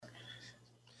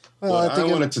Well, What I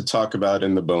wanted to talk about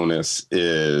in the bonus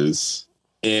is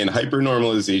in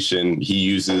hypernormalization, he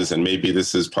uses, and maybe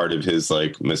this is part of his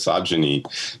like misogyny,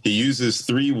 he uses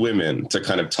three women to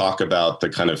kind of talk about the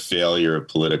kind of failure of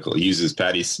political. He uses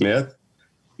Patti Smith,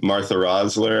 Martha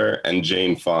Rosler, and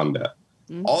Jane Fonda.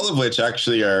 All of which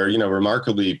actually are,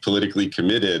 remarkably politically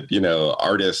committed,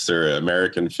 artists or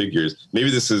American figures.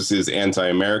 Maybe this is his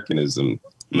anti-Americanism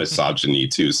misogyny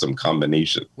too, some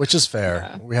combination. Which is fair.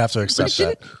 Yeah. We have to accept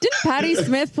that. Didn't Patti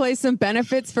Smith play some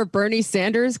benefits for Bernie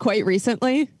Sanders quite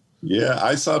recently? Yeah,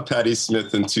 I saw Patti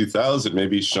Smith in 2000.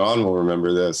 Maybe Sean will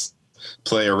remember this.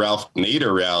 Play a Ralph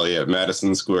Nader rally at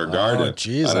Madison Square Garden. Oh,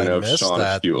 geez, I don't know if Sean,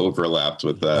 if you overlapped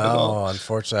with that at all. No,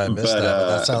 unfortunately, I missed that.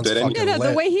 But that sounds fucking lit.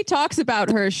 The way he talks about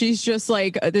her, she's just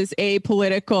like this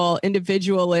apolitical,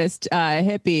 individualist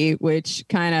hippie, which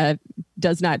kind of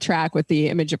does not track with the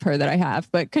image of her that I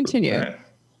have. But continue. Right.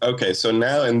 Okay, so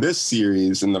now in this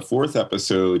series, in the fourth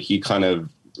episode, he kind of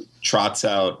trots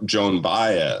out Joan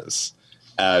Baez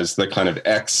as the kind of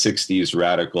ex-60s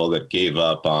radical that gave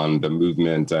up on the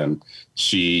movement. And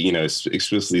she,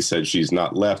 explicitly said she's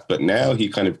not left. But now he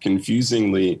kind of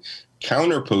confusingly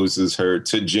counterposes her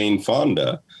to Jane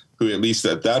Fonda, who at least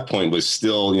at that point was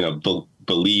still,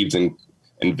 believed and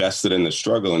invested in the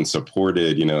struggle and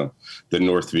supported, the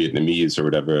North Vietnamese or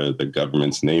whatever the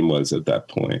government's name was at that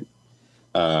point.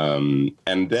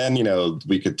 And then,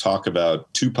 we could talk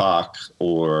about Tupac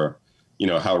or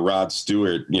how Rod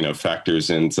Stewart, factors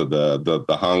into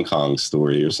the Hong Kong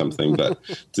story or something, but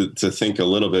to think a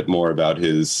little bit more about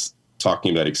his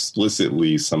talking about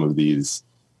explicitly some of these,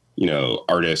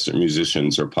 artists or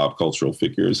musicians or pop cultural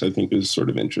figures, I think is sort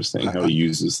of interesting how he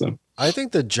uses them. I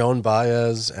think that Joan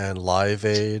Baez and Live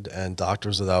Aid and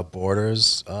Doctors Without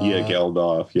Borders.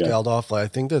 Geldof. I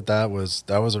think that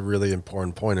was a really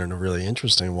important point and a really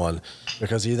interesting one,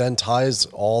 because he then ties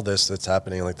all this that's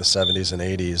happening in like the 70s and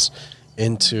 80s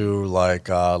into like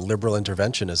liberal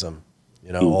interventionism,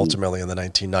 ultimately in the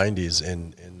 1990s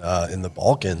in the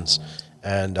Balkans.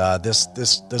 And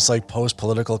this like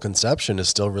post-political conception is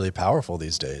still really powerful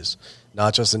these days,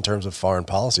 not just in terms of foreign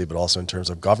policy, but also in terms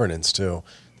of governance too.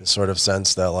 This sort of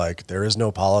sense that like there is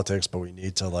no politics, but we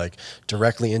need to like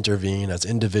directly intervene as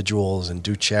individuals and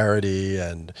do charity.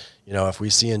 And, if we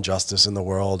see injustice in the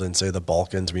world and say the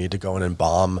Balkans, we need to go in and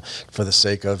bomb for the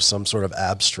sake of some sort of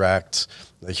abstract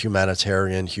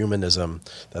humanitarian humanism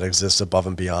that exists above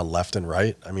and beyond left and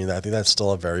right. I mean, I think that's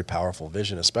still a very powerful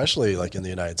vision, especially like in the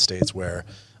United States, where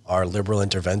our liberal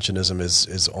interventionism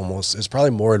is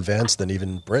probably more advanced than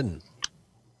even Britain.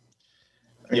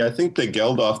 Yeah, I think the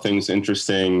Geldof thing's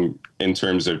interesting in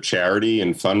terms of charity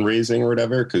and fundraising or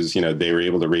whatever, because, they were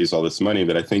able to raise all this money.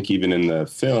 But I think even in the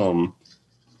film,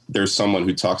 there's someone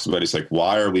who talks about, it's like,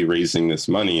 why are we raising this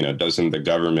money? Doesn't the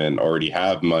government already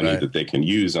have money that they can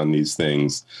use on these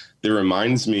things? It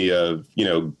reminds me of,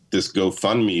 this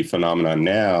GoFundMe phenomenon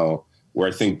now, where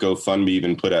I think GoFundMe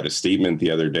even put out a statement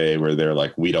the other day where they're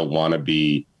like, we don't want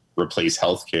to replace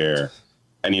healthcare.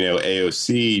 And,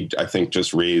 AOC, I think,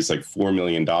 just raised like $4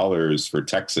 million for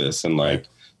Texas and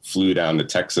flew down to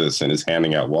Texas and is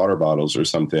handing out water bottles or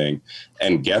something,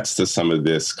 and gets to some of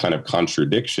this kind of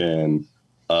contradiction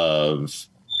of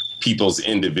people's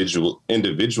individual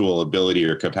ability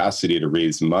or capacity to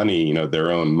raise money, their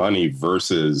own money,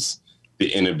 versus the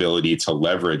inability to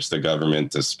leverage the government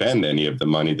to spend any of the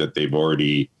money that they've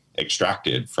already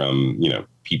extracted from,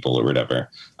 people or whatever.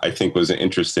 I think was an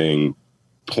interesting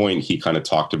point he kind of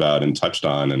talked about and touched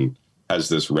on, and has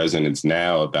this resonance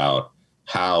now about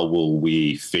how will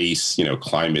we face,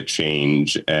 climate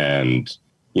change and,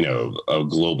 a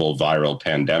global viral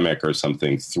pandemic or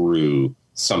something through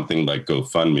something like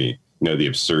GoFundMe, the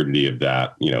absurdity of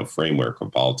that, framework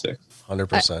of politics.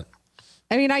 100%.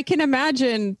 I mean, I can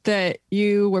imagine that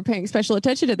you were paying special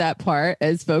attention to that part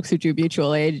as folks who do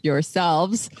mutual aid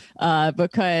yourselves,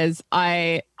 because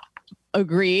I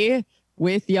agree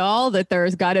with y'all that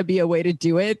there's got to be a way to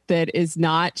do it that is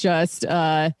not just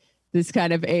this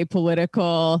kind of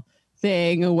apolitical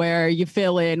thing where you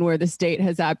fill in where the state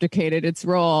has abdicated its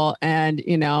role and,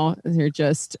 you're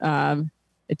just...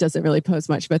 it doesn't really pose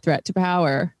much of a threat to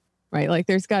power, right? Like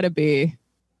there's got to be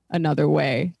another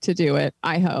way to do it,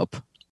 I hope.